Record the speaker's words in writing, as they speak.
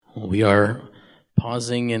We are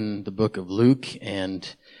pausing in the book of Luke and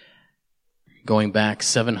going back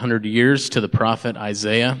 700 years to the prophet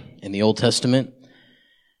Isaiah in the Old Testament,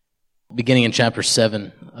 beginning in chapter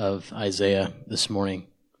 7 of Isaiah this morning,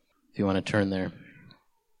 if you want to turn there.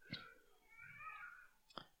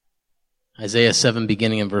 Isaiah 7,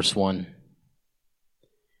 beginning in verse 1.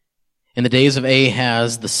 In the days of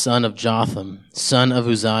Ahaz, the son of Jotham, son of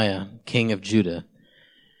Uzziah, king of Judah,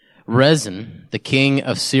 Rezin, the king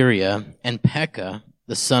of Syria, and Pekah,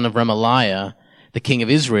 the son of Remaliah, the king of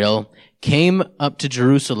Israel, came up to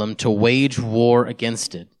Jerusalem to wage war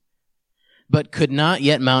against it, but could not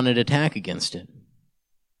yet mount an attack against it.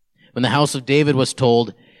 When the house of David was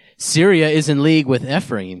told, Syria is in league with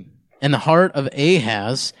Ephraim, and the heart of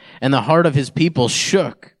Ahaz and the heart of his people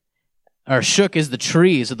shook as the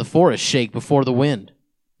trees of the forest shake before the wind.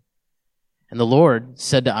 And the Lord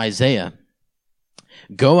said to Isaiah,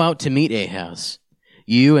 Go out to meet Ahaz,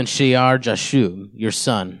 you and Shear-Jashub, your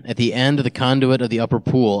son, at the end of the conduit of the upper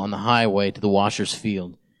pool on the highway to the washer's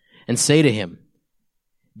field, and say to him,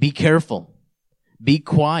 Be careful, be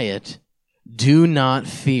quiet, do not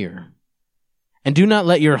fear, and do not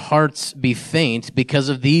let your hearts be faint because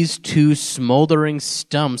of these two smoldering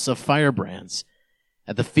stumps of firebrands,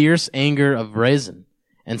 at the fierce anger of Rezin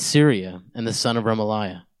and Syria and the son of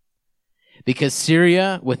Remaliah. Because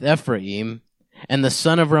Syria with Ephraim and the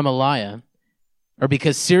son of Remaliah, or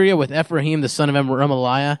because Syria with Ephraim the son of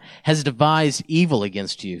Remaliah has devised evil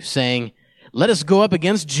against you, saying, Let us go up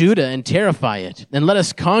against Judah and terrify it, and let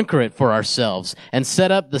us conquer it for ourselves, and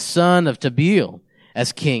set up the son of Tabeel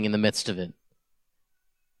as king in the midst of it.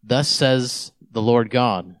 Thus says the Lord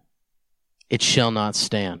God, It shall not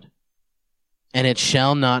stand, and it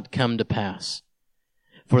shall not come to pass.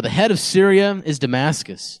 For the head of Syria is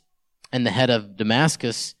Damascus, and the head of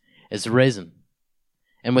Damascus is Rezin.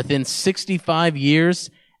 And within 65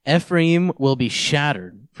 years, Ephraim will be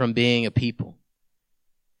shattered from being a people.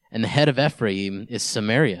 And the head of Ephraim is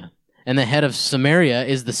Samaria, and the head of Samaria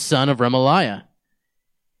is the son of Remaliah.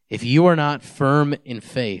 If you are not firm in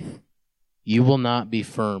faith, you will not be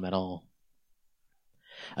firm at all.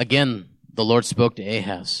 Again, the Lord spoke to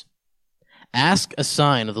Ahaz. Ask a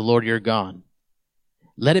sign of the Lord your God.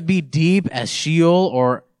 Let it be deep as Sheol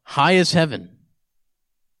or high as heaven.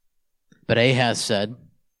 But Ahaz said,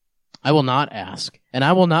 I will not ask, and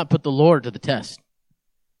I will not put the Lord to the test.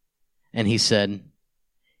 And he said,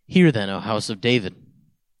 Hear then, O house of David.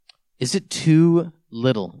 Is it too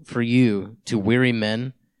little for you to weary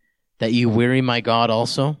men, that you weary my God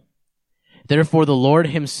also? Therefore the Lord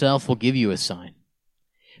himself will give you a sign.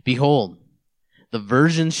 Behold, the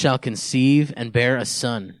virgin shall conceive and bear a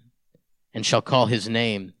son, and shall call his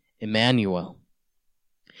name Emmanuel.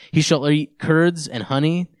 He shall eat curds and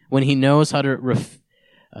honey when he knows how to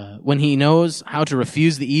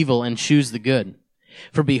refuse the evil and choose the good.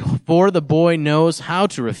 For before the boy knows how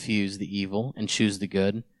to refuse the evil and choose the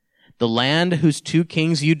good, the land whose two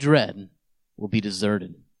kings you dread will be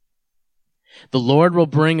deserted. The Lord will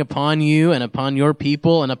bring upon you and upon your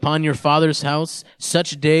people and upon your father's house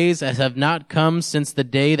such days as have not come since the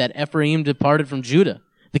day that Ephraim departed from Judah,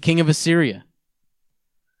 the king of Assyria.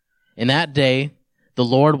 In that day, the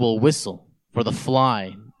Lord will whistle for the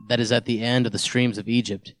fly that is at the end of the streams of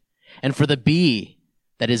Egypt, and for the bee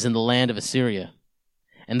that is in the land of Assyria.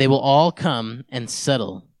 And they will all come and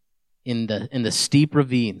settle in the steep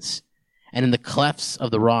ravines, and in the clefts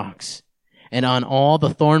of the rocks, and on all the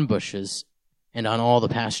thorn bushes, and on all the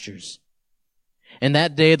pastures. In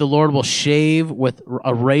that day the Lord will shave with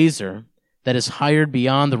a razor that is hired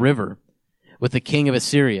beyond the river, with the king of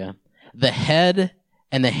Assyria, the head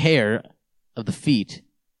and the hair of the feet,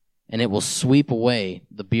 and it will sweep away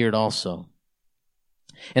the beard also.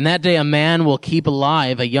 In that day a man will keep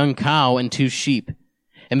alive a young cow and 2 sheep,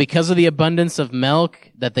 and because of the abundance of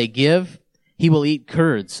milk that they give, he will eat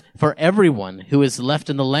curds, for everyone who is left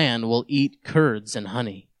in the land will eat curds and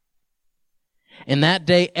honey. In that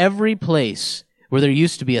day every place where there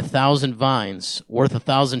used to be 1,000 vines worth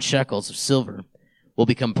 1,000 shekels of silver will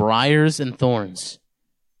become briars and thorns.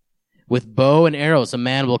 With bow and arrows a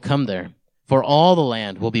man will come there, for all the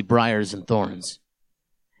land will be briars and thorns.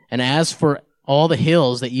 And as for all the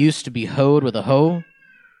hills that used to be hoed with a hoe,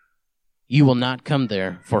 you will not come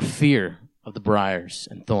there for fear of the briars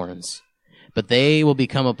and thorns, but they will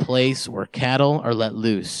become a place where cattle are let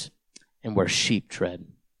loose and where sheep tread.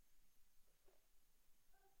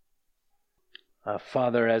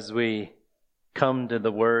 Father, as we come to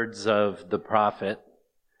the words of the prophet,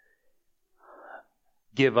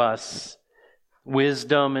 give us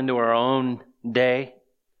wisdom into our own day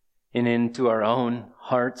and into our own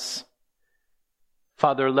hearts.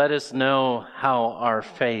 Father, let us know how our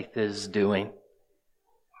faith is doing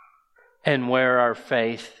and where our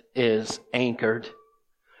faith is anchored.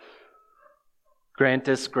 Grant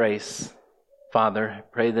us grace, Father. I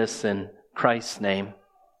pray this in Christ's name.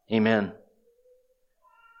 Amen.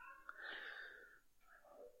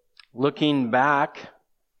 Looking back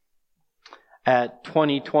at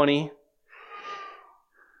 2020,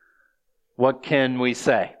 what can we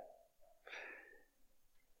say?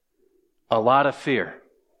 A lot of fear.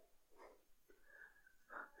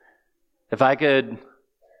 If I could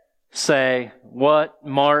say what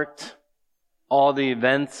marked all the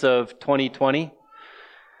events of 2020,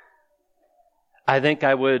 I think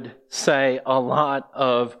I would say a lot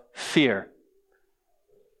of fear.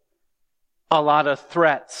 A lot of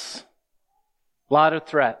threats. A lot of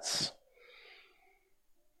threats.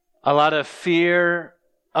 A lot of fear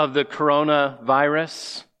of the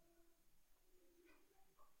coronavirus.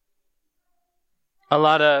 A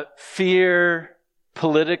lot of fear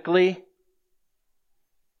politically.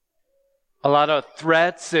 A lot of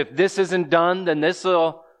threats. If this isn't done, then this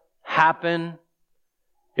will happen.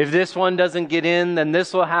 If this one doesn't get in, then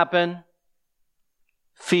this will happen.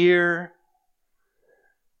 Fear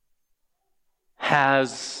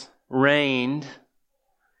has reigned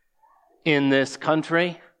in this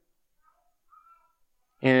country,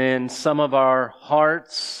 in some of our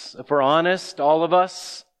hearts, if we're honest, all of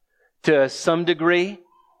us, to some degree,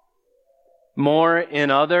 more in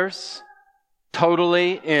others,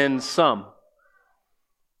 totally in some.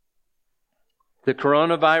 The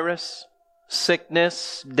coronavirus,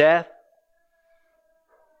 sickness, death,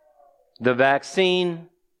 the vaccine,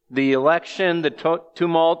 the election, the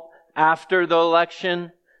tumult after the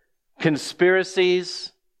election,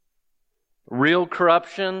 conspiracies, real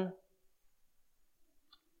corruption.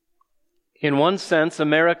 In one sense,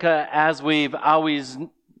 America, as we've always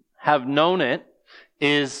have known it,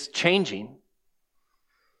 is changing.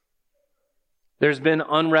 There's been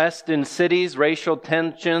unrest in cities, racial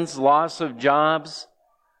tensions, loss of jobs,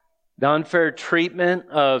 the unfair treatment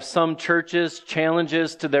of some churches,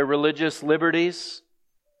 challenges to their religious liberties.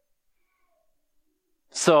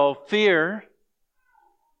 So fear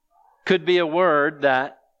could be a word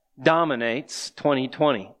that dominates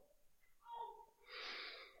 2020.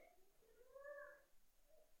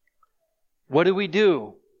 What do we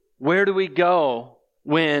do? Where do we go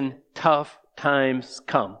when tough times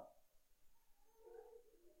come?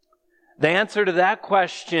 The answer to that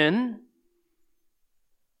question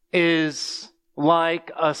is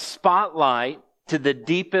like a spotlight to the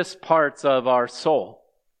deepest parts of our soul,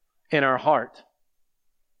 in our heart.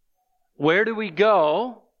 Where do we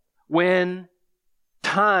go when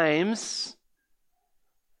times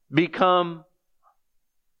become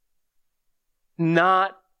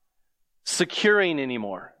not securing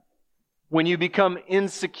anymore? When you become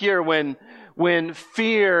insecure, when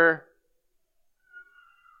fear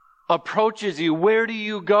approaches you, where do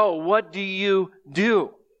you go? What do you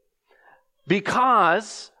do?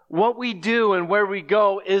 Because what we do and where we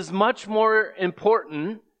go is much more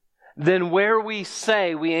important than where we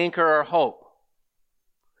say we anchor our hope.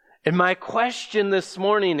 And my question this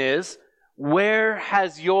morning is, where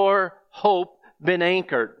has your hope been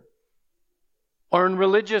anchored? Or in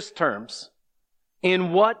religious terms,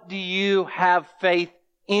 in what do you have faith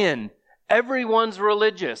in? Everyone's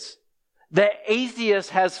religious. The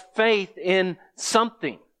atheist has faith in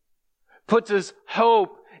something, puts his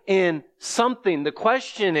hope in something. The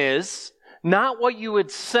question is not what you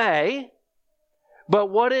would say,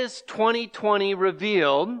 but what is 2020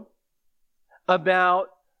 revealed about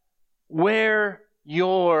where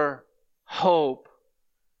your hope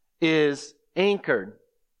is anchored?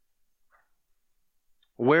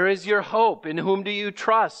 Where is your hope? In whom do you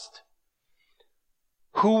trust?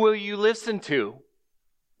 Who will you listen to?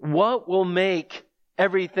 What will make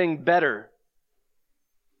everything better?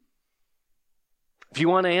 If you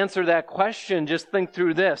want to answer that question, just think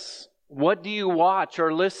through this. What do you watch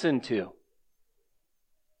or listen to?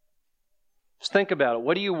 Just think about it.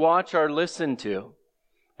 What do you watch or listen to?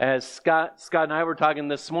 As Scott and I were talking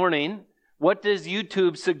this morning, what does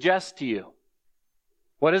YouTube suggest to you?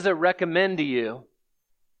 What does it recommend to you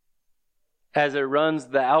as it runs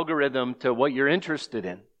the algorithm to what you're interested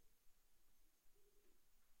in?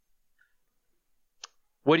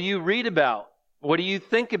 What do you read about? What do you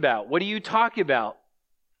think about? What do you talk about?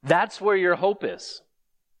 That's where your hope is.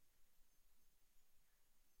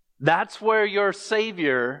 That's where your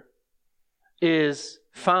Savior is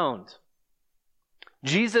found.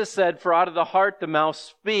 Jesus said, for out of the heart the mouth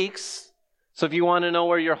speaks. So if you want to know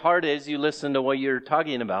where your heart is, you listen to what you're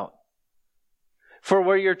talking about. For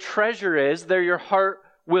where your treasure is, there your heart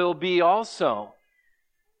will be also.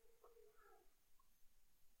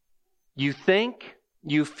 You think,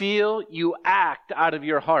 you feel, you act out of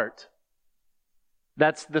your heart.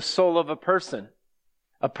 That's the soul of a person.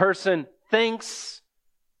 A person thinks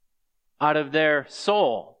out of their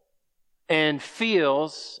soul and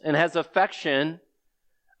feels and has affection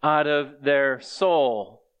out of their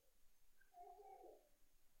soul.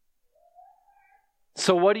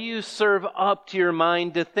 So what do you serve up to your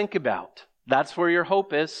mind to think about? That's where your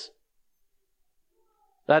hope is.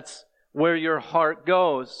 That's where your heart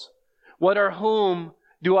goes. What or whom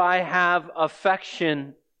do I have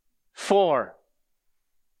affection for?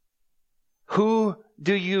 Who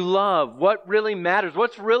do you love? What really matters?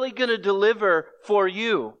 What's really going to deliver for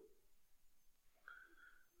you?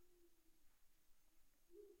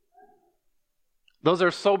 Those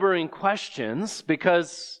are sobering questions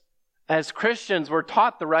because as Christians, we're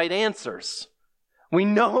taught the right answers. We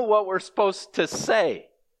know what we're supposed to say.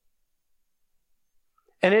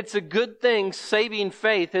 And it's a good thing saving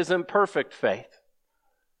faith isn't perfect faith.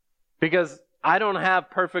 Because I don't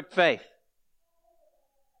have perfect faith.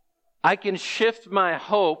 I can shift my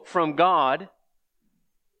hope from God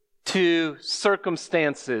to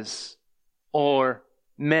circumstances or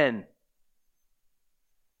men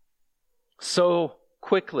so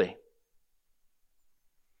quickly.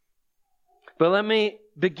 But let me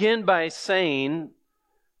begin by saying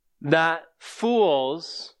that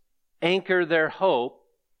fools anchor their hope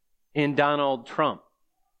in Donald Trump.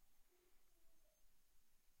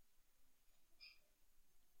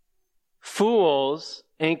 Fools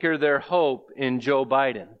anchor their hope in Joe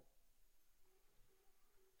Biden.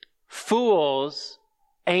 Fools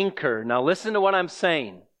anchor. Now listen to what I'm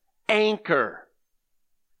saying. Anchor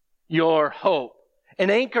your hope. An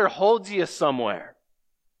anchor holds you somewhere.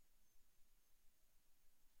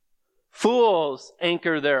 Fools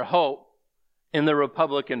anchor their hope in the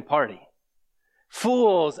Republican Party.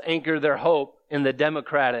 Fools anchor their hope in the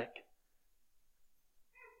Democratic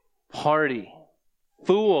Party.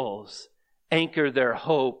 Fools anchor their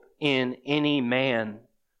hope in any man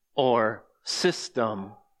or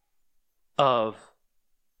system of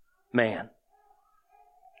man.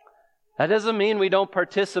 That doesn't mean we don't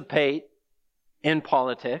participate in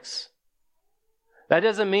politics. That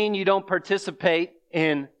doesn't mean you don't participate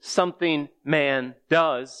in something man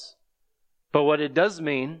does. But what it does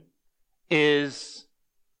mean is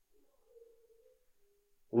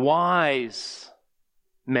wise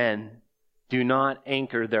men do not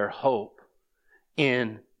anchor their hope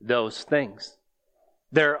in those things.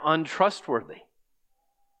 They're untrustworthy.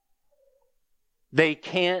 They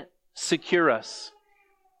can't secure us.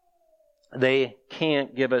 They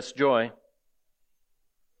can't give us joy.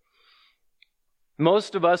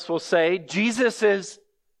 Most of us will say, Jesus is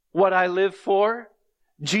what I live for.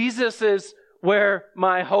 Jesus is where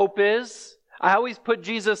my hope is. I always put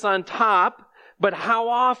Jesus on top, but how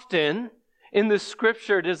often in the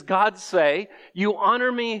scripture does God say, you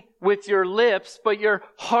honor me with your lips, but your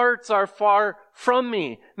hearts are far from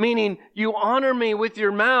me? Meaning, you honor me with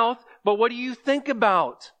your mouth, but what do you think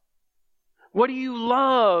about? What do you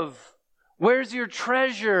love? Where's your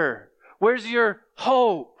treasure? Where's your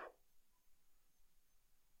hope?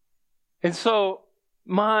 And so,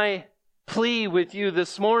 my plea with you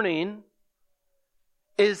this morning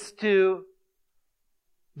is to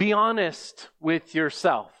be honest with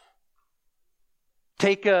yourself.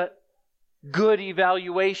 Take a good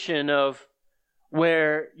evaluation of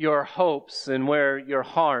where your hopes and where your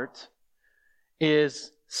heart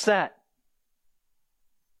is set.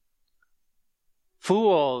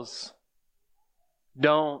 Fools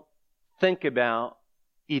don't think about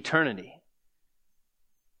eternity.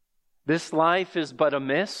 This life is but a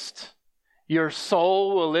mist. Your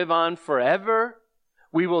soul will live on forever.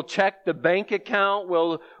 We will check the bank account.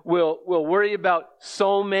 We'll worry about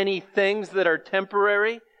so many things that are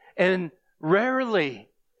temporary. And rarely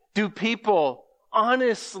do people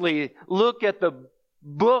honestly look at the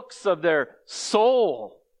books of their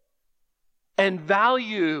soul and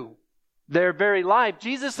value their very life.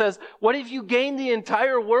 Jesus says, what if you gain the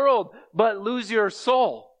entire world but lose your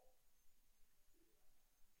soul?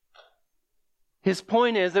 His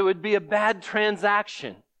point is it would be a bad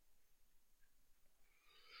transaction.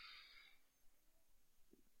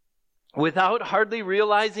 Without hardly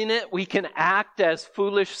realizing it, we can act as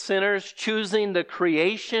foolish sinners, choosing the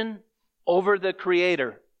creation over the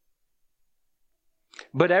Creator.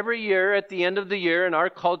 But every year, at the end of the year, in our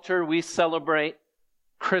culture, we celebrate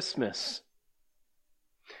Christmas.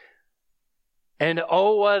 And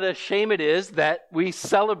oh, what a shame it is that we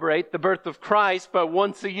celebrate the birth of Christ but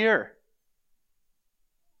once a year.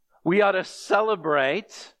 We ought to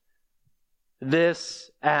celebrate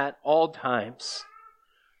this at all times.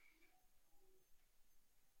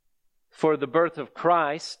 For the birth of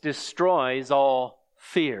Christ destroys all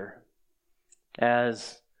fear,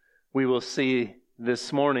 as we will see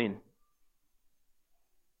this morning.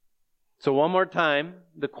 So one more time,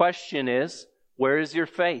 the question is, where is your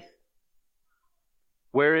faith?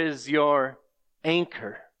 Where is your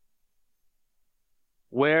anchor?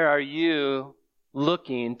 Where are you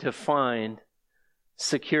looking to find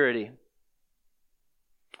security?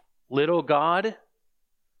 Little God,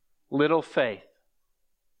 little faith.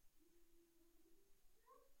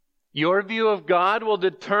 Your view of God will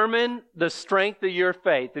determine the strength of your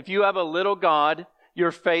faith. If you have a little God,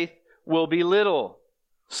 your faith will be little.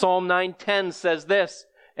 Psalm 9:10 says this,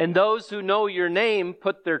 "And those who know your name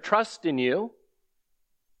put their trust in you."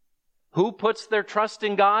 Who puts their trust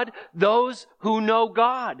in God? Those who know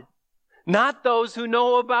God, not those who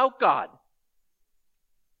know about God.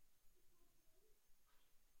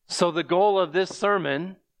 So the goal of this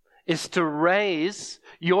sermon is to raise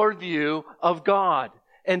your view of God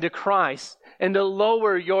and to Christ, and to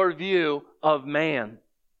lower your view of man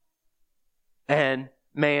and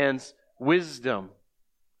man's wisdom,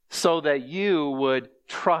 so that you would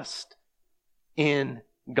trust in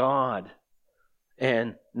God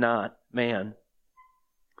and not man.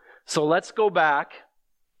 So let's go back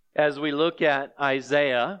as we look at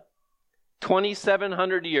Isaiah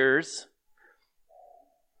 2,700 years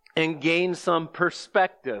and gain some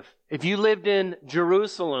perspective. If you lived in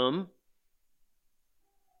Jerusalem,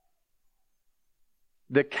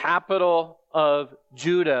 the capital of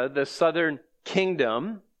Judah, the southern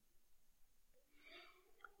kingdom,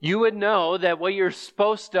 you would know that what you're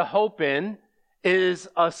supposed to hope in is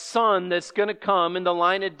a son that's going to come in the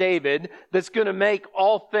line of David that's going to make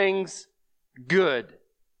all things good.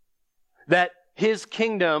 That his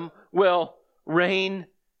kingdom will reign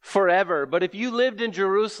forever. But if you lived in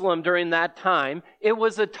Jerusalem during that time, it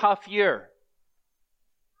was a tough year.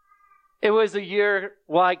 It was a year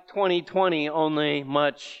like 2020, only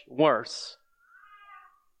much worse.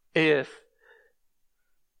 If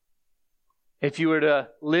you were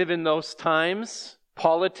to live in those times,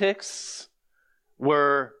 politics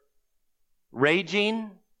were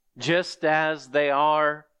raging just as they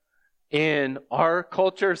are in our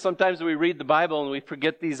culture. Sometimes we read the Bible and we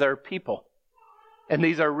forget these are people. And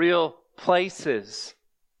these are real places.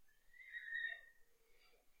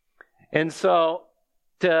 And so,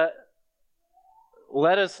 to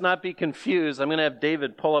let us not be confused, I'm going to have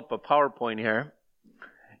David pull up a PowerPoint here.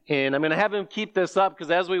 And I'm going to have him keep this up because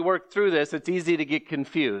as we work through this, it's easy to get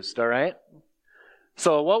confused, all right?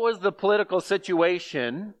 So what was the political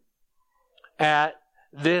situation at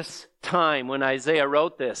this time when Isaiah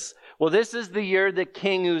wrote this? Well, this is the year that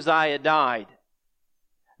King Uzziah died.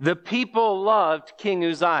 The people loved King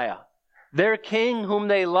Uzziah. Their king, whom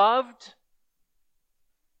they loved,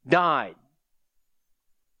 died.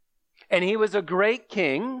 And he was a great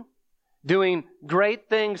king, doing great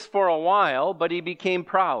things for a while, but he became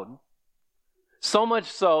proud. So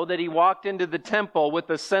much so that he walked into the temple with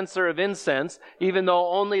a censer of incense, even though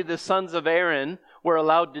only the sons of Aaron were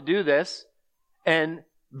allowed to do this, and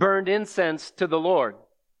burned incense to the Lord.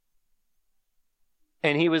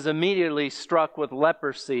 And he was immediately struck with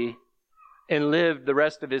leprosy and lived the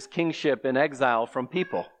rest of his kingship in exile from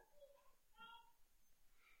people.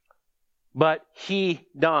 But he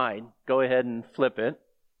died. Go ahead and flip it.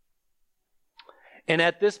 And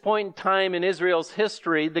at this point in time in Israel's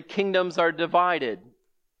history, the kingdoms are divided.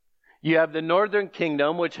 You have the northern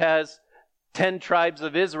kingdom, which has 10 tribes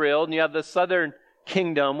of Israel, and you have the southern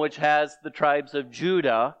kingdom, which has the tribes of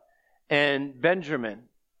Judah and Benjamin.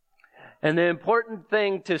 And the important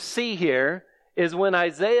thing to see here is when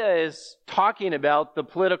Isaiah is talking about the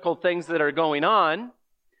political things that are going on,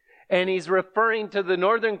 and he's referring to the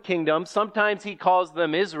northern kingdom, sometimes he calls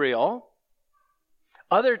them Israel.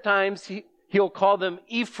 Other times he'll call them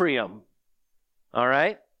Ephraim. All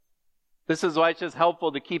right? This is why it's just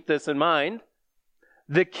helpful to keep this in mind.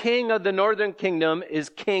 The king of the northern kingdom is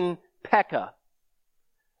King Pekah.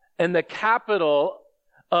 And the capital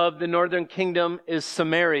of the northern kingdom is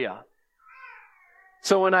Samaria.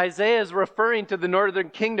 So when Isaiah is referring to the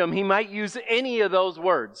northern kingdom, he might use any of those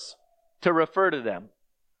words to refer to them.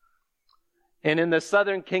 And in the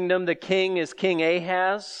southern kingdom, the king is King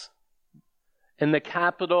Ahaz, and the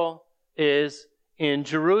capital is in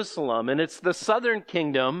Jerusalem. And it's the southern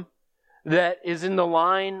kingdom that is in the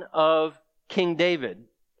line of King David,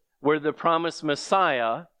 where the promised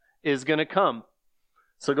Messiah is going to come.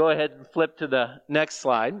 So go ahead and flip to the next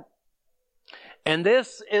slide. And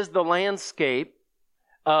this is the landscape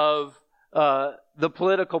of the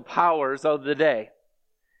political powers of the day.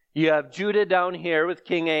 You have Judah down here with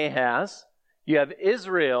King Ahaz. You have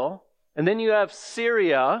Israel. And then you have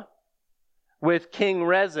Syria with King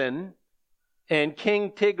Rezin and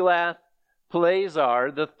King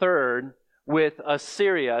Tiglath-Pileser III with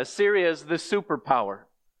Assyria. Assyria is the superpower.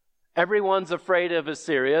 Everyone's afraid of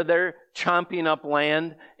Assyria. They're chomping up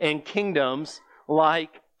land and kingdoms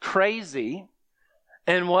like crazy.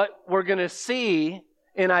 And what we're going to see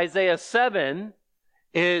in Isaiah 7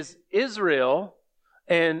 is Israel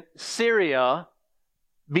and Syria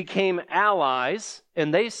became allies,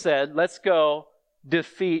 and they said, let's go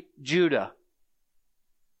defeat Judah.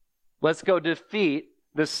 Let's go defeat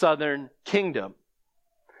the southern kingdom.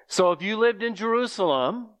 So if you lived in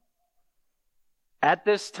Jerusalem at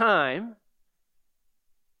this time,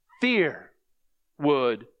 fear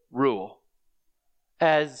would rule.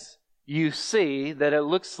 As you see that it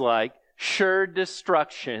looks like sure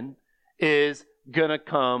destruction is going to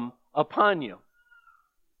come upon you.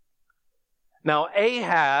 Now,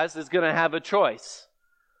 Ahaz is going to have a choice.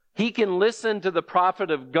 He can listen to the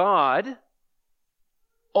prophet of God,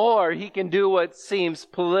 or he can do what seems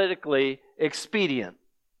politically expedient.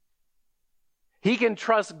 He can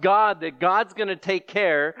trust God that God's going to take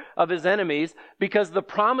care of his enemies because the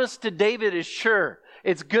promise to David is sure.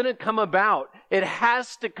 It's going to come about. It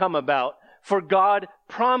has to come about, for God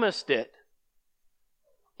promised it.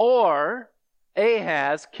 Or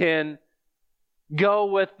Ahaz can go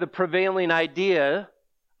with the prevailing idea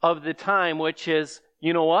of the time, which is,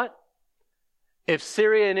 you know what? If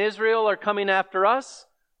Syria and Israel are coming after us,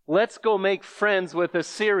 let's go make friends with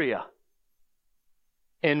Assyria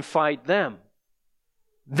and fight them.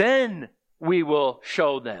 Then we will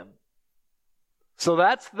show them. So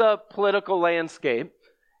that's the political landscape.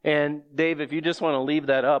 And Dave, if you just want to leave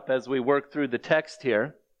that up as we work through the text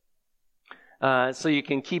here, so you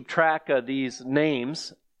can keep track of these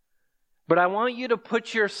names. But I want you to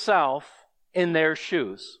put yourself in their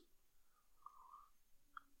shoes.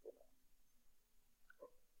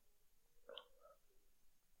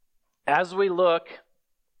 As we look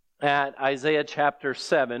at Isaiah chapter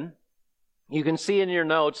 7, you can see in your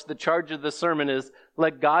notes the charge of the sermon is,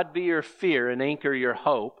 let God be your fear and anchor your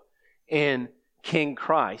hope in King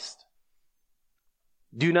Christ.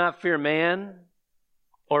 Do not fear man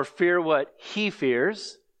or fear what he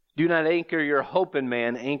fears. Do not anchor your hope in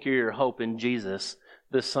man, anchor your hope in Jesus,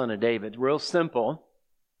 the Son of David. Real simple.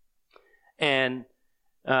 And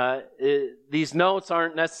these notes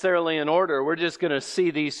aren't necessarily in order. We're just going to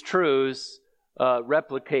see these truths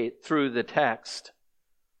replicate through the text.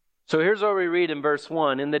 So here's what we read in verse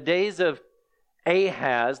 1. In the days of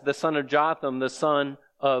Ahaz, the son of Jotham, the son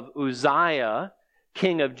of Uzziah,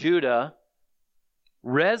 king of Judah,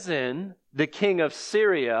 Rezin, the king of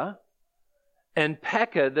Syria, and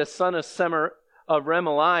Pekah, the son of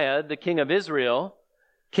Remaliah, the king of Israel,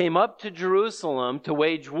 came up to Jerusalem to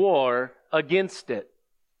wage war against it,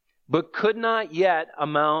 but could not yet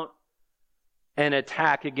mount an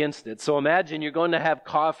attack against it. So imagine you're going to have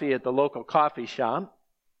coffee at the local coffee shop,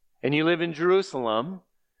 and you live in Jerusalem,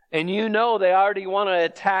 and you know they already want to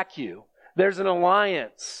attack you. There's an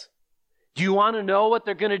alliance. Do you want to know what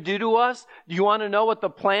they're going to do to us? Do you want to know what the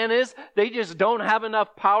plan is? They just don't have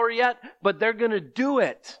enough power yet, but they're going to do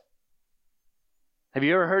it. Have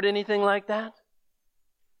you ever heard anything like that?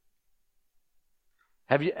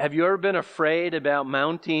 Have you ever been afraid about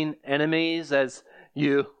mounting enemies as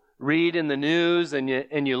you read in the news and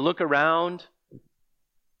you look around?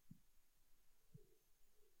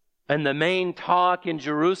 And the main talk in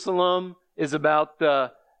Jerusalem is about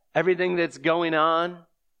everything that's going on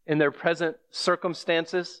in their present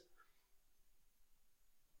circumstances.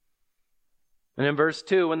 And in verse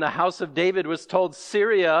 2, when the house of David was told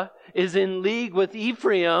Syria is in league with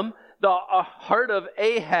Ephraim, the heart of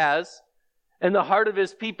Ahaz and the heart of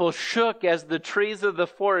his people shook as the trees of the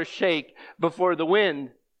forest shake before the wind.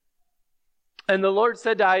 And the Lord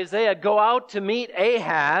said to Isaiah, go out to meet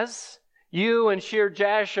Ahaz, you and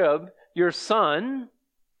Shear-Jashub, your son.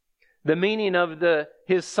 The meaning of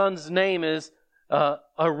his son's name is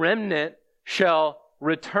a remnant shall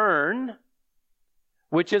return,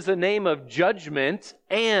 which is a name of judgment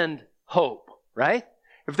and hope, right?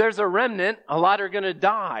 If there's a remnant, a lot are going to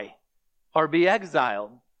die or be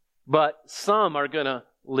exiled, but some are going to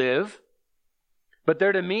live. But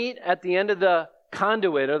they're to meet at the end of the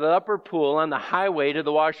conduit or the upper pool on the highway to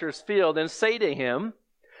the washer's field and say to him,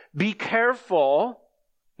 be careful.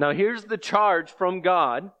 Now here's the charge from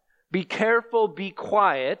God. Be careful, be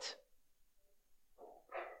quiet.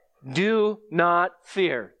 Do not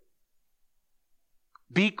fear.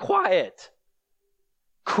 Be quiet.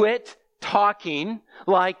 Quit talking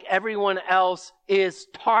like everyone else is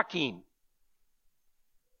talking.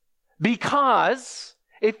 Because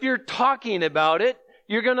if you're talking about it,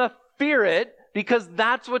 you're going to fear it because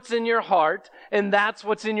that's what's in your heart and that's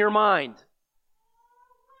what's in your mind.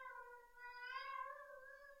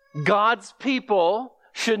 God's people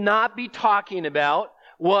should not be talking about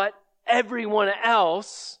what everyone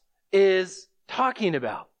else is talking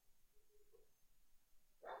about.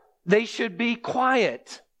 They should be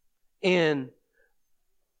quiet in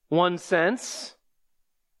one sense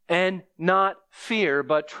and not fear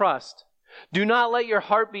but trust. Do not let your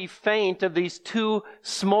heart be faint of these two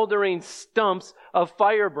smoldering stumps of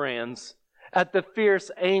firebrands at the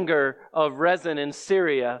fierce anger of Rezin in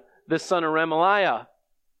Syria, the son of Remaliah.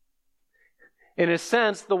 In a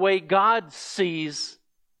sense, the way God sees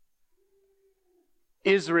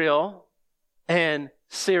Israel and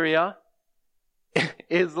Syria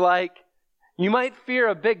is like, you might fear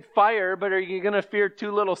a big fire, but are you going to fear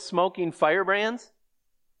two little smoking firebrands?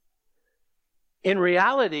 In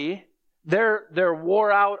reality, they're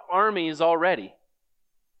wore out armies already.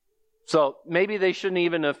 So maybe they shouldn't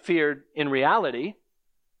even have feared in reality,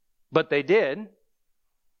 but they did.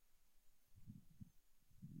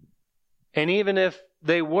 And even if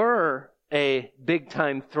they were a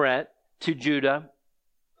big-time threat to Judah,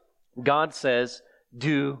 God says,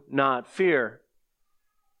 do not fear.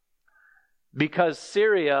 Because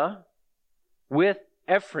Syria, with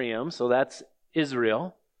Ephraim, so that's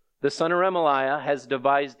Israel, the son of Remaliah, has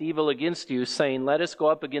devised evil against you, saying, let us go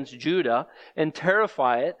up against Judah and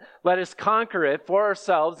terrify it. Let us conquer it for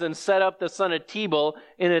ourselves and set up the son of Tebal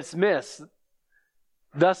in its midst.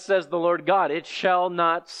 Thus says the Lord God, it shall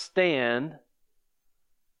not stand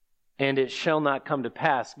and it shall not come to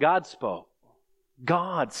pass. God spoke.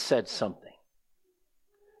 God said something.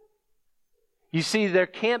 You see, there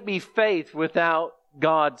can't be faith without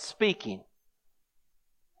God speaking.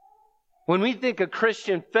 When we think of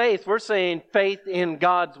Christian faith, we're saying faith in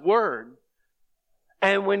God's Word.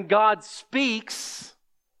 And when God speaks,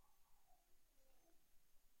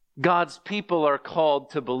 God's people are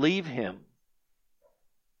called to believe Him.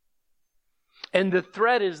 And the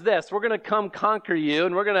threat is this: we're going to come conquer you,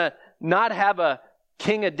 and we're going to not have a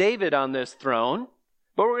king of David on this throne,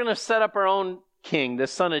 but we're going to set up our own king, the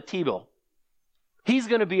son of Tebal. He's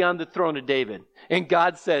going to be on the throne of David. And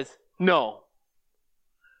God says, no,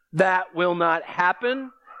 that will not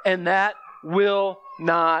happen, and that will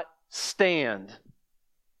not stand.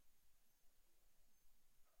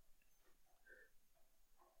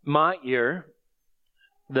 Motyer,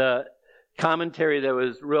 the commentary that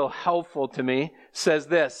was real helpful to me, says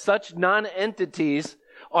this: such non-entities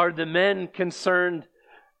are the men concerned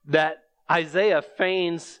that Isaiah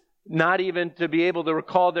feigns not even to be able to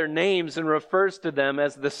recall their names and refers to them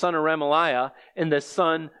as the son of Remaliah and the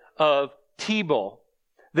son of Tebal.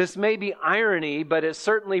 This may be irony, but it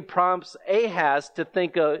certainly prompts Ahaz to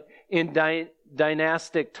think in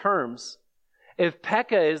dynastic terms. If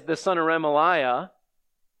Pekah is the son of Remaliah,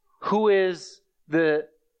 whose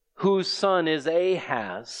son is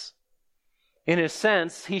Ahaz? In a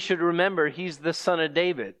sense, he should remember he's the son of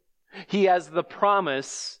David. He has the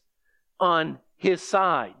promise on his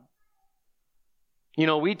side. You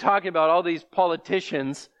know, we talk about all these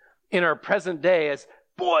politicians in our present day as,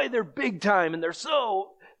 boy, they're big time and they're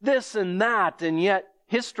so this and that, and yet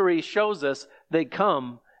history shows us they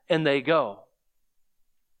come and they go.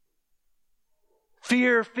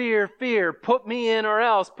 Fear, fear, fear, put me in or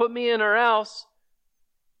else, put me in or else.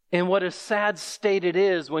 And what a sad state it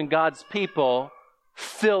is when God's people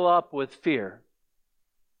fill up with fear.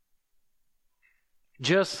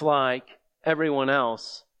 Just like everyone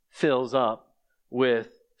else fills up with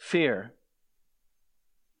fear.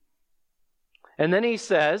 And then he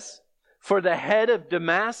says, for the head of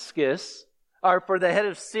Damascus, or for the head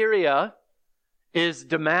of Syria is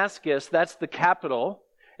Damascus, that's the capital.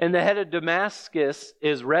 And the head of Damascus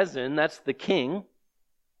is Rezin, that's the king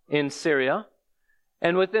in Syria.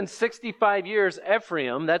 And within 65 years,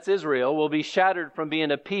 Ephraim, that's Israel, will be shattered from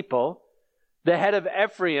being a people. The head of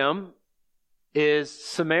Ephraim is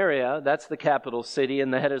Samaria, that's the capital city,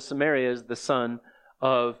 and the head of Samaria is the son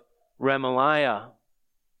of Remaliah.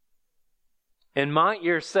 And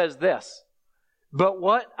Motyer says this: but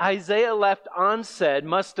what Isaiah left unsaid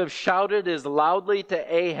must have shouted as loudly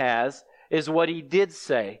to Ahaz as what he did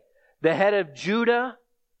say. The head of Judah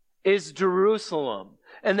is Jerusalem,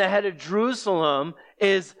 and the head of Jerusalem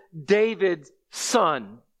is David's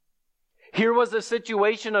son. Here was a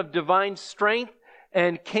situation of divine strength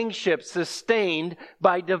and kingship sustained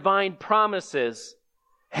by divine promises.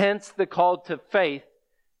 Hence the call to faith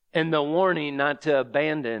and the warning not to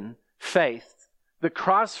abandon faith. The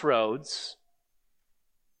crossroads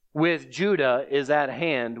with Judah is at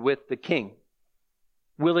hand with the king.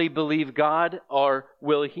 Will he believe God or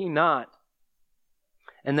will he not?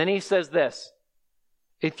 And then he says this: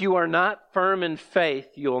 If you are not firm in faith,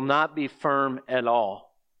 you will not be firm at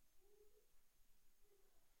all.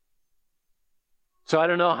 So I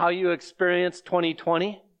don't know how you experienced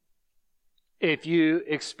 2020. If you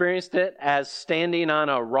experienced it as standing on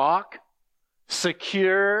a rock,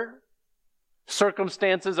 secure,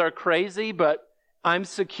 circumstances are crazy, but I'm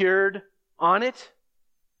secured on it.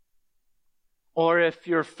 Or if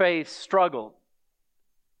your faith struggled.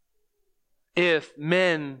 If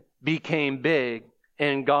men became big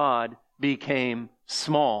and God became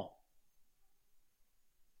small.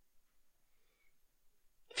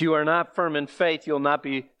 If you are not firm in faith, you'll not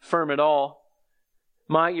be firm at all.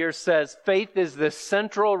 Motyer says, faith is the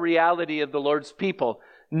central reality of the Lord's people.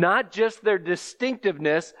 Not just their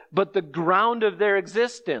distinctiveness, but the ground of their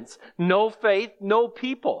existence. No faith, no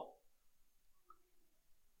people.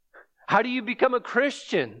 How do you become a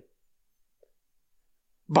Christian?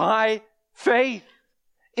 By faith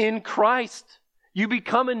in Christ. You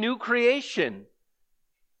become a new creation.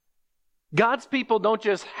 God's people don't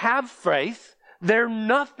just have faith, they're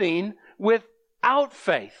nothing without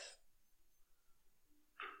faith.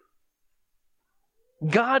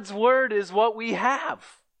 God's word is what we have.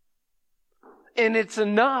 And it's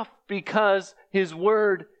enough because His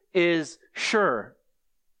word is sure.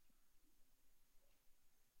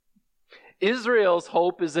 Israel's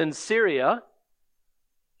hope is in Syria.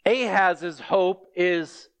 Ahaz's hope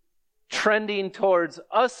is trending towards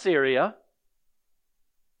Assyria.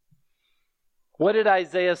 What did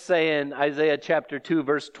Isaiah say in Isaiah chapter 2,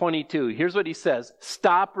 verse 22? Here's what he says.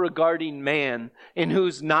 Stop regarding man, in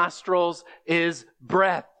whose nostrils is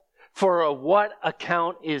breath. For of what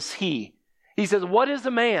account is he? He says, what is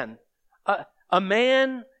a man? A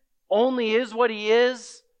man only is what he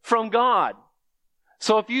is from God.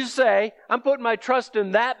 So if you say, I'm putting my trust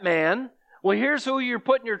in that man, well, here's who you're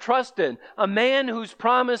putting your trust in. A man who's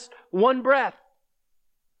promised one breath.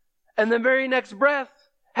 And the very next breath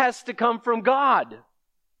has to come from God.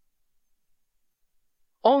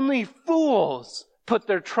 Only fools put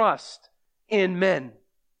their trust in men.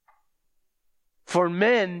 For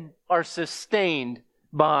men are sustained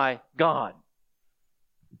by God.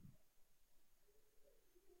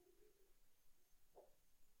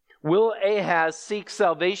 Will Ahaz seek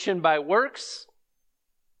salvation by works?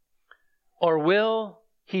 Or will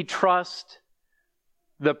he trust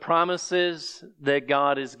the promises that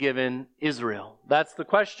God has given Israel? That's the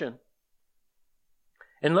question.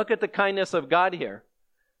 And look at the kindness of God here.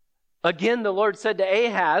 Again, the Lord said to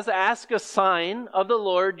Ahaz, ask a sign of the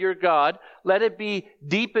Lord your God. Let it be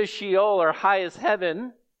deep as Sheol or high as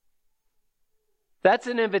heaven. That's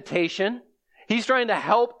an invitation. He's trying to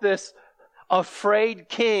help this afraid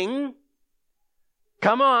king.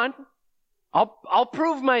 Come on. I'll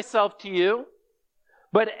prove myself to you.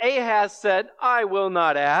 But Ahaz said, I will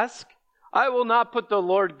not ask. I will not put the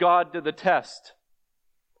Lord God to the test.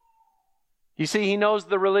 You see, he knows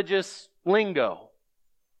the religious lingo.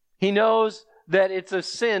 He knows that it's a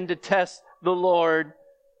sin to test the Lord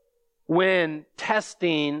when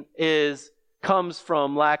testing comes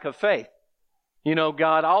from lack of faith. You know,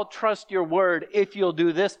 God, I'll trust your word if you'll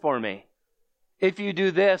do this for me. If you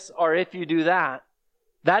do this or if you do that.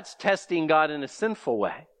 That's testing God in a sinful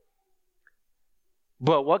way.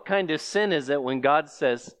 But what kind of sin is it when God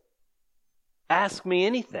says, ask me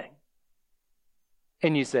anything?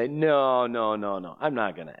 And you say, no, I'm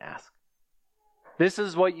not going to ask. This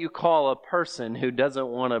is what you call a person who doesn't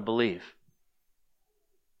want to believe.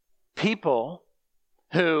 People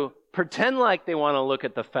who pretend like they want to look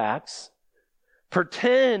at the facts,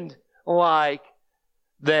 pretend like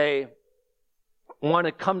they want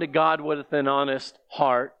to come to God with an honest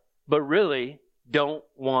heart, but really don't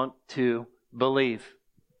want to believe.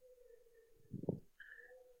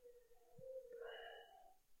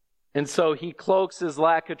 And so he cloaks his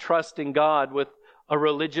lack of trust in God with a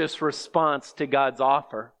religious response to God's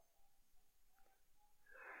offer.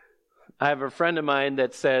 I have a friend of mine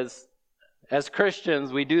that says, as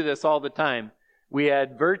Christians, we do this all the time. We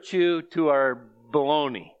add virtue to our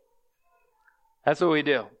baloney. That's what we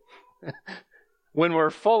do. When we're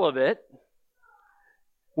full of it,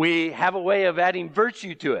 we have a way of adding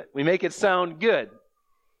virtue to it. We make it sound good.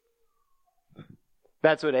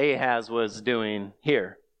 That's what Ahaz was doing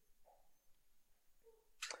here.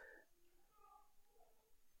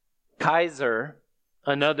 Kaiser,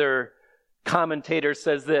 another commentator,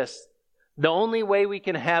 says this: the only way we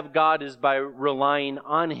can have God is by relying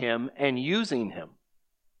on Him and using Him.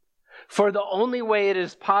 For the only way it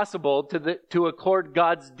is possible to accord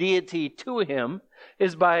God's deity to Him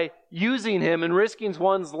is by using Him and risking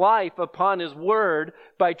one's life upon His word,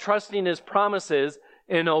 by trusting His promises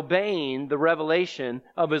and obeying the revelation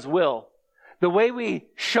of His will. The way we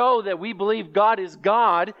show that we believe God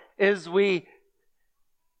is we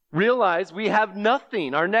realize we have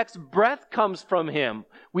nothing. Our next breath comes from Him.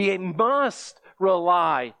 We must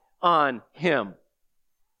rely on Him.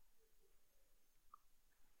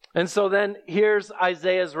 And so then here's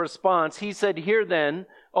Isaiah's response. He said, "Hear then,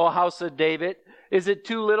 O house of David, is it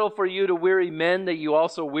too little for you to weary men that you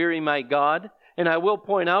also weary my God?" And I will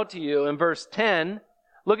point out to you in verse 10,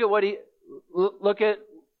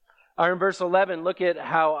 in verse 11, look at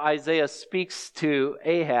how Isaiah speaks to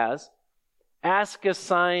Ahaz. "Ask a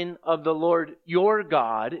sign of the Lord your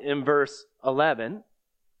God," in verse 11.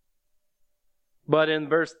 But in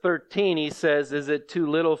verse 13 he says, "Is it too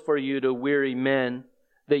little for you to weary men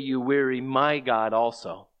that you weary my God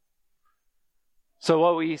also?" So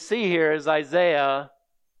what we see here is Isaiah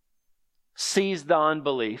sees the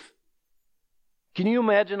unbelief. Can you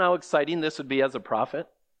imagine how exciting this would be as a prophet?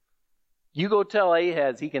 You go tell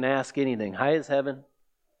Ahaz he can ask anything, high as heaven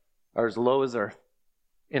or as low as earth,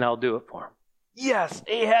 and I'll do it for him. Yes,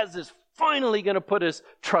 Ahaz is finally going to put his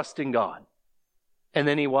trust in God. And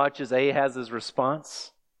then he watches Ahaz's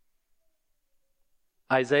response.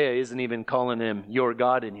 Isaiah isn't even calling him your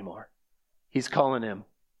God anymore. He's calling him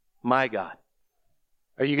my God.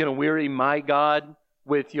 Are you going to weary my God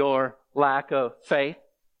with your lack of faith?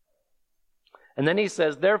 And then he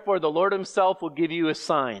says, "Therefore the Lord Himself will give you a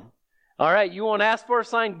sign." All right, you won't ask for a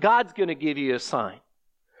sign, God's going to give you a sign.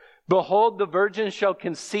 "Behold, the virgin shall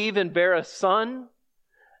conceive and bear a son,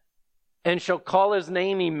 and shall call his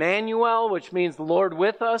name Emmanuel," which means Lord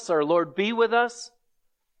with us, or Lord be with us.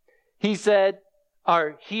 He said,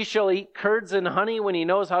 "He shall eat curds and honey when he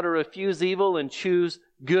knows how to refuse evil and choose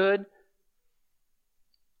good."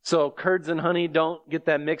 So curds and honey, don't get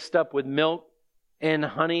that mixed up with milk and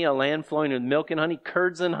honey, a land flowing with milk and honey.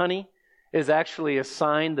 Curds and honey is actually a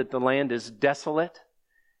sign that the land is desolate,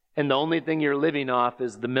 and the only thing you're living off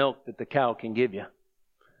is the milk that the cow can give you.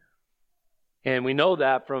 And we know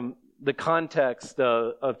that from the context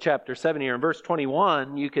of chapter 7 here. In verse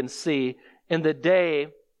 21, you can see, in that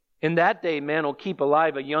day, man will keep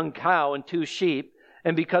alive a young cow and 2 sheep,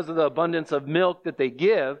 and because of the abundance of milk that they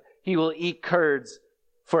give, he will eat curds.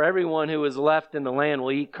 For everyone who is left in the land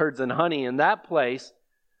will eat curds and honey. In that place,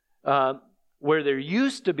 where there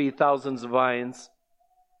used to be thousands of vines,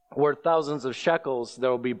 or thousands of shekels,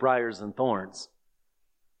 there will be briars and thorns.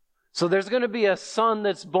 So there's going to be a son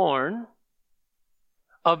that's born.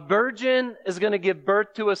 A virgin is going to give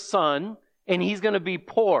birth to a son, and he's going to be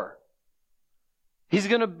poor. He's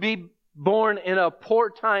going to be born in a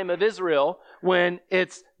poor time of Israel when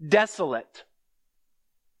it's desolate.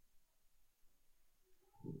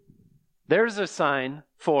 There's a sign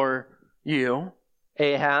for you,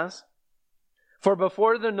 Ahaz. "For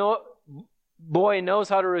before the boy knows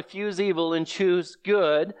how to refuse evil and choose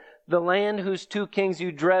good, the land whose 2 kings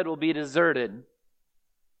you dread will be deserted."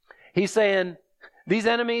 He's saying, these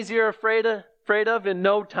enemies you're afraid of, in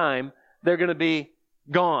no time, they're going to be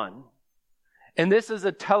gone. And this is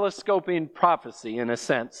a telescoping prophecy in a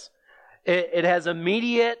sense. It has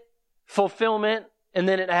immediate fulfillment, and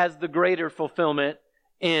then it has the greater fulfillment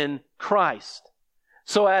in Christ.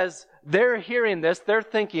 So as they're hearing this, they're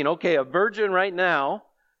thinking, okay, a virgin right now,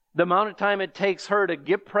 the amount of time it takes her to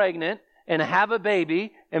get pregnant and have a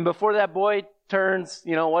baby, and before that boy turns,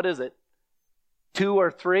 what is it, 2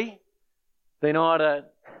 or 3? They know how to,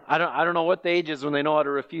 I don't know what the age is when they know how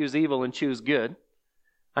to refuse evil and choose good.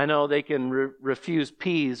 I know they can refuse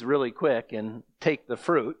peas really quick and take the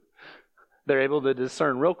fruit. They're able to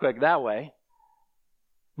discern real quick that way.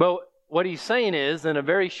 But what he's saying is, in a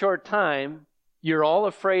very short time, you're all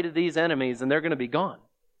afraid of these enemies and they're going to be gone.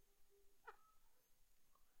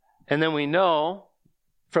 And then we know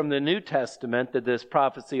from the New Testament that this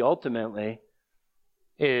prophecy ultimately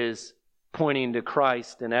is pointing to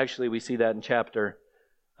Christ. And actually we see that in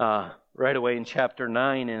right away in chapter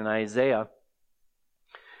 9 in Isaiah.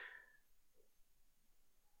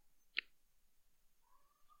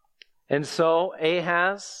 And so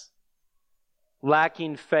Ahaz,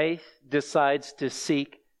 lacking faith, decides to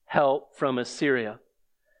seek help from Assyria.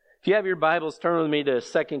 If you have your Bibles, turn with me to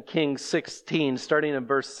 2 Kings 16, starting in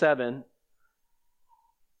verse 7.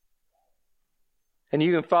 And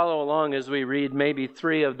you can follow along as we read maybe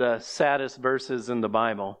 3 of the saddest verses in the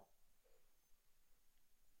Bible.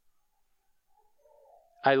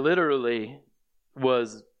 I literally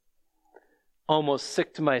was almost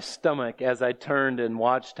sick to my stomach as I turned and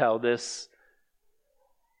watched how this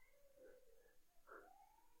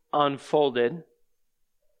unfolded.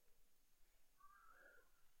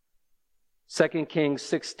 2 Kings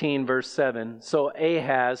 16, verse 7. So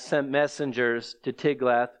Ahaz sent messengers to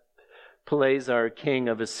Tiglath-Pileser, king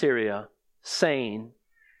of Assyria, saying,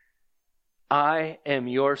 I am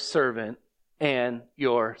your servant and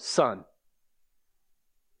your son.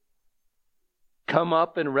 Come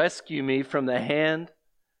up and rescue me from the hand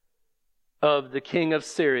of the king of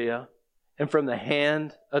Syria and from the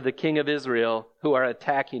hand of the king of Israel who are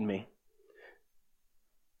attacking me.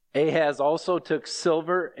 Ahaz also took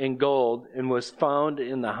silver and gold and was found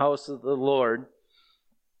in the house of the Lord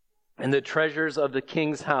and the treasures of the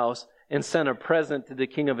king's house, and sent a present to the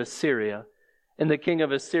king of Assyria. And the king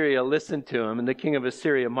of Assyria listened to him, and the king of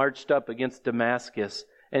Assyria marched up against Damascus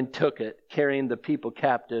and took it, carrying the people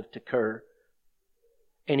captive to Kir.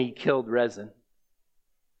 And he killed Rezin.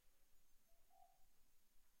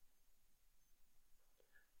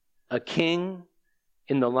 A king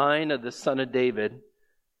in the line of the son of David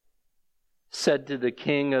said to the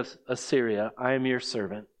king of Assyria, I am your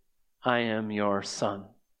servant. I am your son.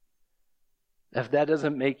 If that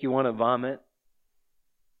doesn't make you want to vomit,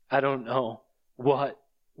 I don't know what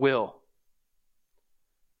will.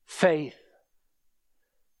 Faith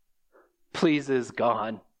pleases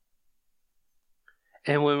God.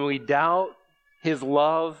 And when we doubt His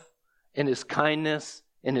love and His kindness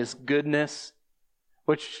and His goodness,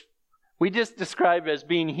 which we just describe as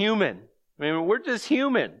being human. I mean, we're just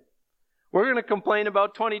human. We're going to complain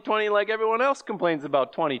about 2020 like everyone else complains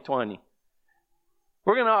about 2020.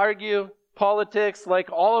 We're going to argue politics like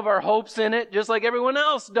all of our hopes in it, just like everyone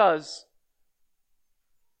else does.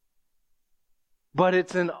 But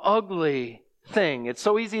it's an ugly thing. It's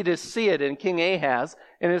so easy to see it in King Ahaz,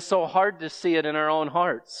 and it's so hard to see it in our own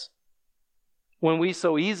hearts when we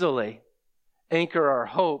so easily anchor our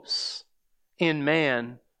hopes in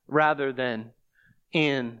man rather than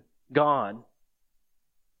in God.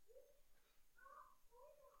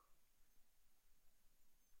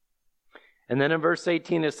 And then in verse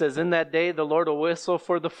 18 it says, in that day the Lord will whistle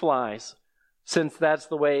for the flies, since that's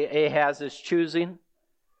the way Ahaz is choosing,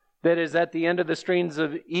 that is at the end of the streams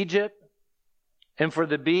of Egypt, and for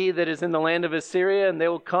the bee that is in the land of Assyria, and they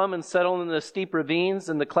will come and settle in the steep ravines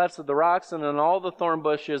and the clefts of the rocks and in all the thorn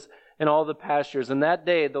bushes and all the pastures. And that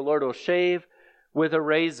day the Lord will shave with a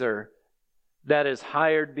razor that is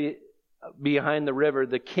hired behind the river.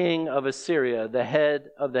 The king of Assyria, the head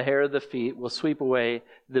of the hair of the feet, will sweep away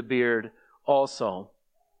the beard also.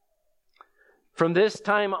 From this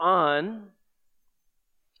time on,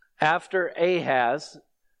 after Ahaz,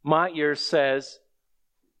 Motyer says,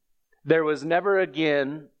 there was never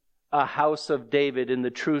again a house of David in the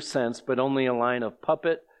true sense, but only a line of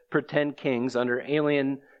puppet, pretend kings under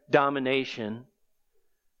alien domination,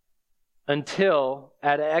 until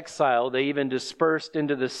at exile they even dispersed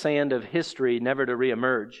into the sand of history, never to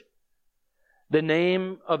reemerge. The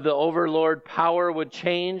name of the overlord power would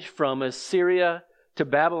change from Assyria to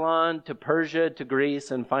Babylon to Persia to Greece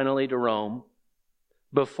and finally to Rome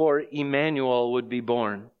before Emmanuel would be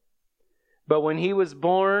born. But when he was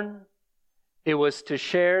born, it was to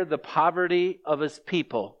share the poverty of his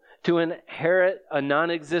people, to inherit a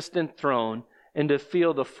non-existent throne, and to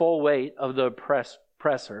feel the full weight of the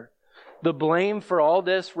oppressor. The blame for all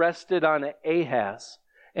this rested on Ahaz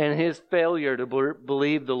and his failure to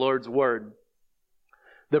believe the Lord's word.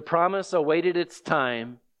 The promise awaited its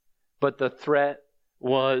time, but the threat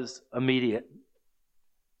was immediate.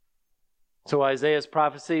 So Isaiah's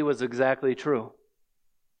prophecy was exactly true.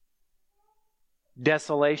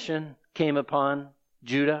 Desolation came upon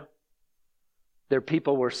Judah. Their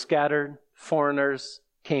people were scattered. Foreigners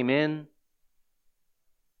came in,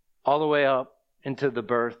 all the way up into the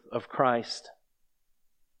birth of Christ.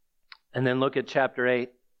 And then look at chapter 8.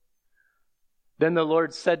 Then the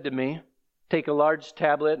Lord said to me, take a large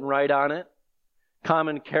tablet and write on it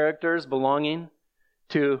common characters belonging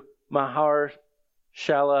to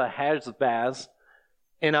Maher-shalal-Hash-baz,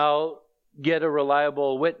 and I'll get a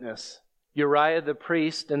reliable witness. Uriah the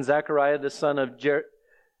priest and Zechariah the son of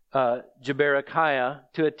Jeberechiah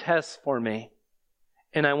to attest for me.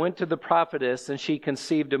 And I went to the prophetess, and she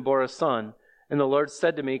conceived and bore a son. And the Lord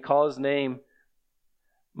said to me, call his name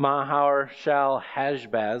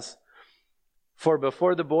Maher-shalal-Hash-baz. For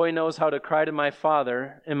before the boy knows how to cry to my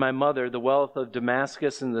father and my mother, the wealth of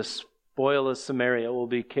Damascus and the spoil of Samaria will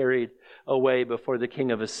be carried away before the king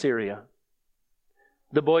of Assyria.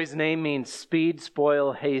 The boy's name means speed,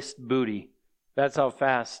 spoil, haste, booty. That's how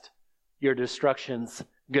fast your destruction's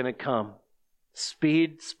going to come.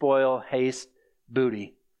 Speed, spoil, haste,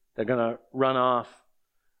 booty. They're going to run off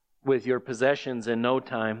with your possessions in no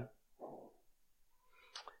time.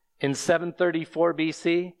 In 734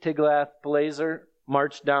 BC, Tiglath-Pileser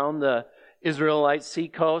marched down the Israelite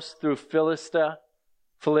seacoast through Philistia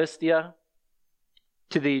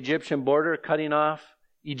to the Egyptian border, cutting off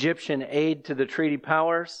Egyptian aid to the treaty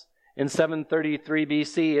powers In 733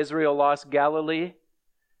 BC, Israel lost Galilee,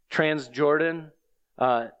 Transjordan,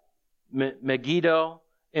 Megiddo,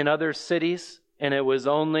 and other cities, and it was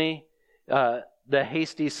only the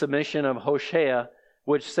hasty submission of Hoshea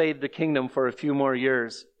which saved the kingdom for a few more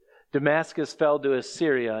years. Damascus fell to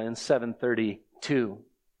Assyria in 732.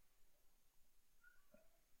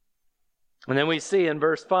 And then we see in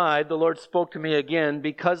verse 5, the Lord spoke to me again,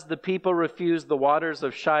 because the people refused the waters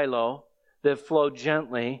of Shiloh that flowed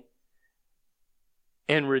gently,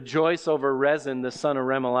 and rejoice over Rezin the son of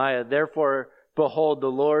Remaliah. Therefore, behold,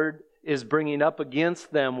 the Lord is bringing up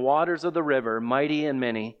against them waters of the river, mighty and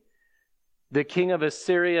many, the king of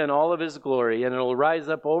Assyria and all of his glory, and it will rise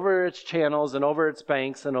up over its channels and over its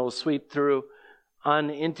banks, and it will sweep through on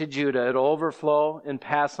into Judah. It will overflow and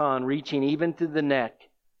pass on, reaching even to the neck,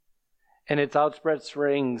 and its outspread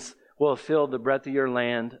springs will fill the breadth of your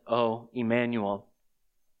land, O Emmanuel.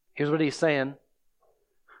 Here's what he's saying.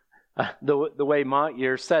 The way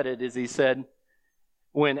Montyear said it is, he said,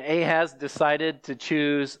 when Ahaz decided to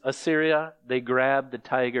choose Assyria, they grabbed the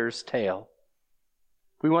tiger's tail.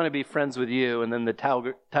 We want to be friends with you. And then the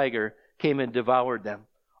tiger came and devoured them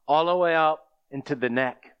all the way up into the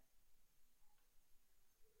neck.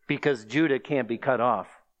 Because Judah can't be cut off,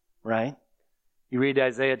 right? You read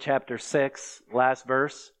Isaiah chapter 6, last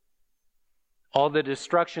verse. All the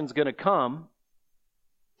destruction's going to come.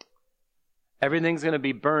 Everything's going to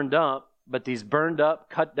be burned up, but these burned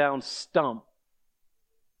up, cut down stump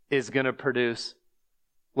is going to produce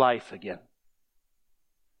life again.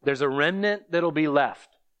 There's a remnant that'll be left.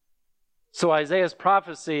 So Isaiah's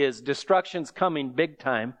prophecy is destruction's coming big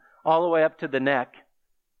time, all the way up to the neck,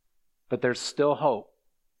 but there's still hope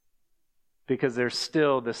because there's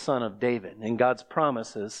still the Son of David, and God's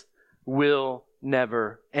promises will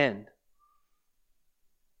never end.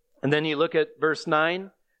 And then you look at verse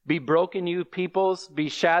 9, be broken, you peoples, be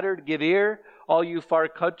shattered, give ear, all you far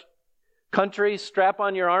countries, strap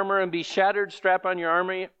on your armor and be shattered, strap on your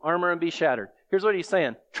armor and be shattered. Here's what he's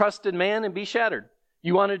saying. Trust in man and be shattered.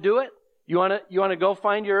 You want to do it? You want to go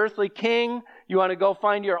find your earthly king? You want to go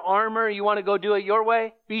find your armor? You want to go do it your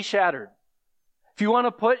way? Be shattered. If you want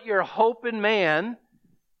to put your hope in man,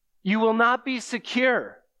 you will not be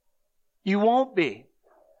secure. You won't be.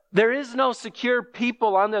 There is no secure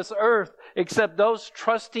people on this earth except those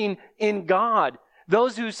trusting in God.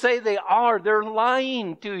 Those who say they are, they're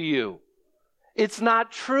lying to you. It's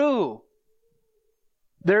not true.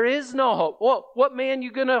 There is no hope. Well, what man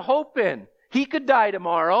you going to hope in? He could die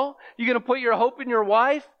tomorrow. You going to put your hope in your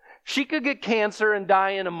wife? She could get cancer and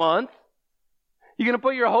die in a month. You going to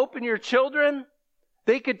put your hope in your children?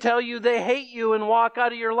 They could tell you they hate you and walk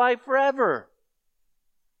out of your life forever.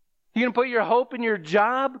 You going to put your hope in your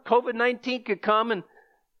job? COVID-19 could come and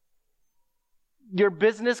your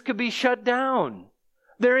business could be shut down.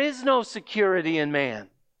 There is no security in man.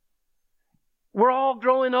 We're all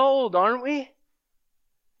growing old, aren't we?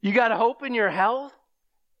 You got hope in your health?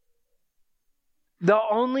 The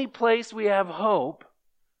only place we have hope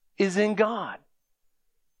is in God.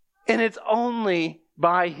 And it's only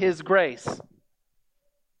by His grace.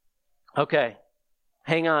 Okay,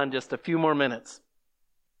 hang on just a few more minutes.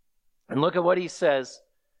 And look at what he says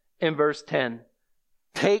in verse 10.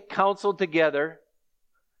 Take counsel together.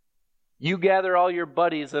 You gather all your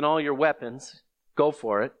buddies and all your weapons. Go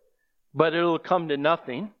for it. But it will come to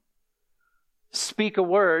nothing. Speak a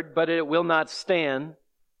word, but it will not stand.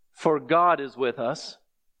 For God is with us.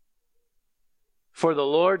 For the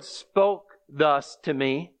Lord spoke thus to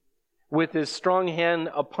me with His strong hand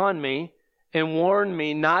upon me and warned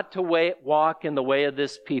me not to walk in the way of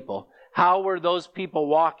this people. How were those people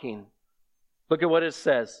walking? Look at what it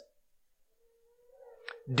says.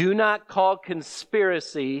 Do not call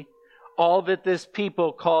conspiracy all that this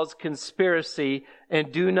people calls conspiracy,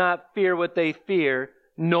 and do not fear what they fear,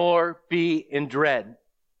 nor be in dread.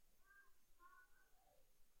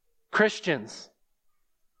 Christians,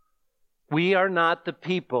 we are not the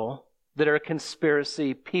people that are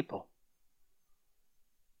conspiracy people.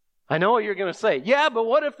 I know what you're going to say. Yeah, but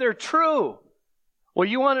what if they're true? Well,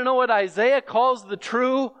 you want to know what Isaiah calls the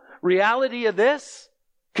true reality of this?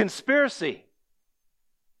 Conspiracy.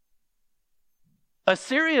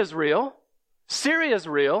 Assyria's real. Syria's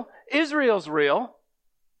real. Israel's real.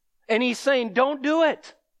 And he's saying, don't do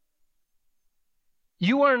it.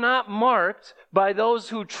 You are not marked by those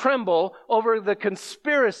who tremble over the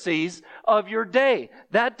conspiracies of your day.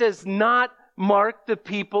 That does not mark the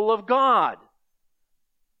people of God.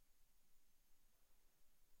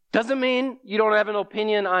 Doesn't mean you don't have an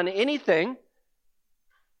opinion on anything.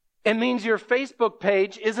 It means your Facebook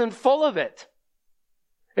page isn't full of it.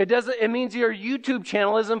 It means your YouTube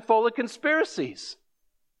channel isn't full of conspiracies.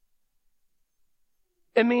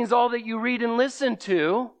 It means all that you read and listen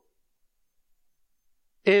to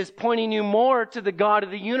is pointing you more to the God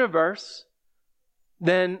of the universe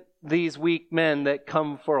than these weak men that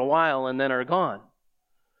come for a while and then are gone.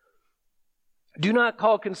 Do not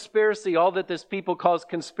call conspiracy all that this people calls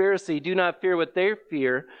conspiracy. Do not fear what they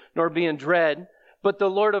fear, nor be in dread. But the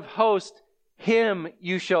Lord of hosts, him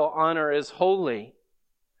you shall honor as holy.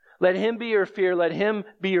 Let him be your fear. Let him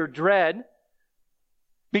be your dread.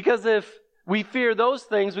 Because if we fear those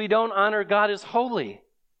things, we don't honor God as holy.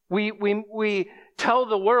 We tell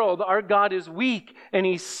the world our God is weak and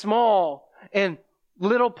he's small, and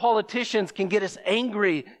little politicians can get us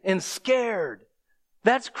angry and scared.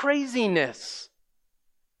 That's craziness.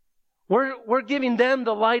 We're giving them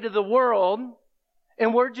the light of the world,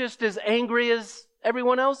 and we're just as angry as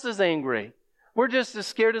everyone else is angry. We're just as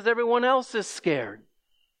scared as everyone else is scared.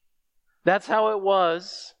 That's how it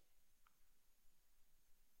was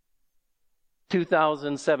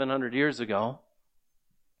 2,700 years ago.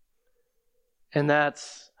 And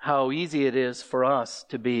that's how easy it is for us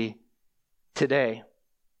to be today.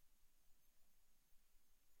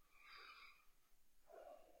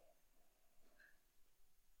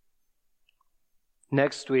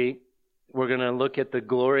 Next week, we're going to look at the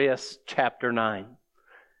glorious chapter 9.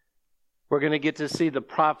 We're going to get to see the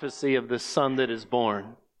prophecy of the Son that is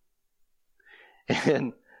born.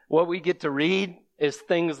 And what we get to read is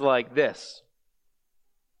things like this.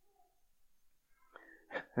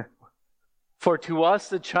 For to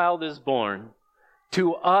us a child is born,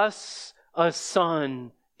 to us a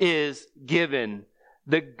son is given,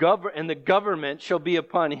 and the government shall be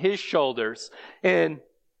upon his shoulders, and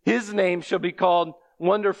his name shall be called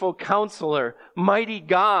Wonderful Counselor, Mighty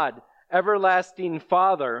God, Everlasting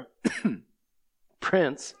Father,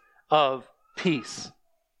 Prince of Peace.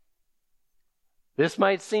 This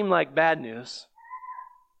might seem like bad news,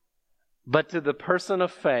 but to the person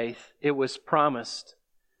of faith, it was promised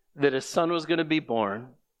that a son was going to be born.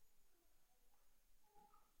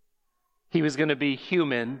 He was going to be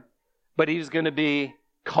human, but he was going to be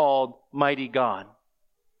called Mighty God,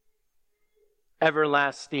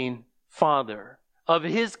 Everlasting Father. Of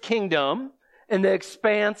his kingdom and the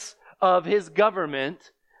expanse of his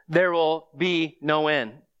government, there will be no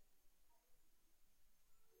end.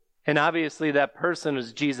 And obviously that person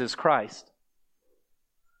is Jesus Christ.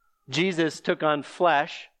 Jesus took on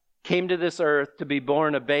flesh, came to this earth to be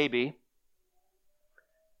born a baby,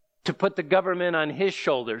 to put the government on his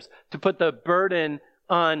shoulders, to put the burden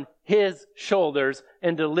on his shoulders,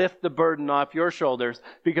 and to lift the burden off your shoulders,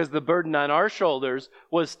 because the burden on our shoulders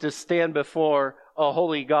was to stand before a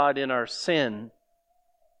holy God in our sin.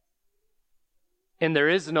 And there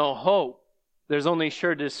is no hope. There's only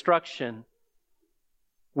sure destruction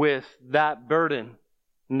with that burden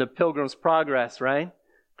in the Pilgrim's Progress, right?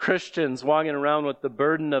 Christians walking around with the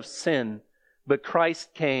burden of sin, but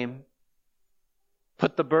Christ came,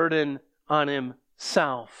 put the burden on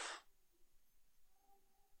himself.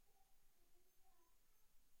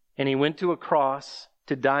 And he went to a cross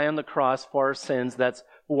to die on the cross for our sins. That's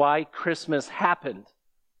why Christmas happened.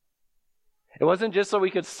 It wasn't just so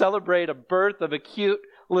we could celebrate a birth of a cute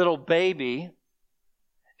little baby.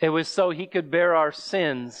 It was so he could bear our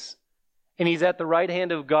sins. And he's at the right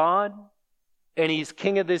hand of God. And he's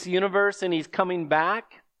king of this universe. And he's coming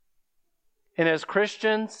back. And as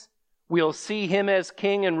Christians, we'll see him as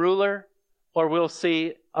king and ruler, or we'll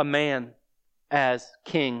see a man as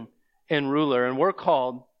king and ruler. And we're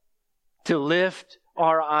called to lift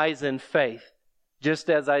our eyes in faith, just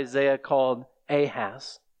as Isaiah called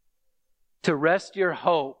Ahaz, to rest your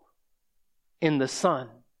hope in the Son.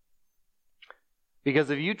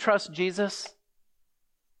 Because if you trust Jesus,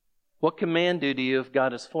 what can man do to you if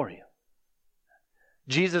God is for you?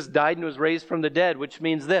 Jesus died and was raised from the dead, which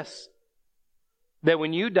means this, that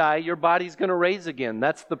when you die, your body's going to raise again.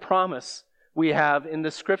 That's the promise we have in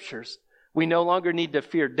the Scriptures. We no longer need to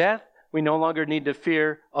fear death. We no longer need to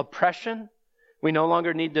fear oppression. We no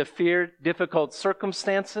longer need to fear difficult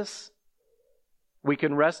circumstances. We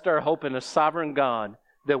can rest our hope in a sovereign God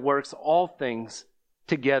that works all things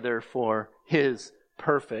together for his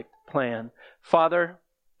perfect plan. Father,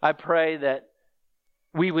 I pray that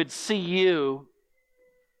we would see you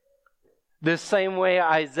the same way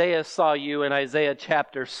Isaiah saw you in Isaiah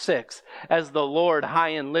chapter 6, as the Lord high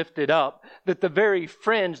and lifted up, that the very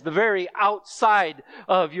fringe, the very outside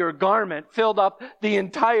of your garment filled up the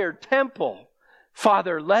entire temple.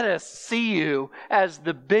 Father, let us see you as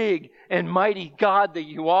the big and mighty God that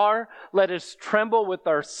you are. Let us tremble with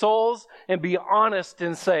our souls and be honest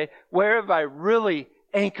and say, where have I really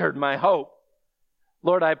anchored my hope?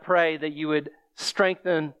 Lord, I pray that you would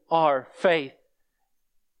strengthen our faith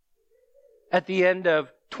at the end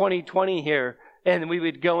of 2020 here, and we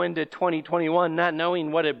would go into 2021 not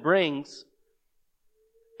knowing what it brings,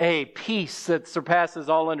 a peace that surpasses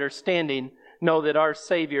all understanding, know that our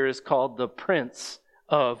Savior is called the Prince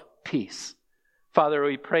of Peace. Father,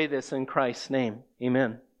 we pray this in Christ's name.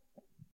 Amen.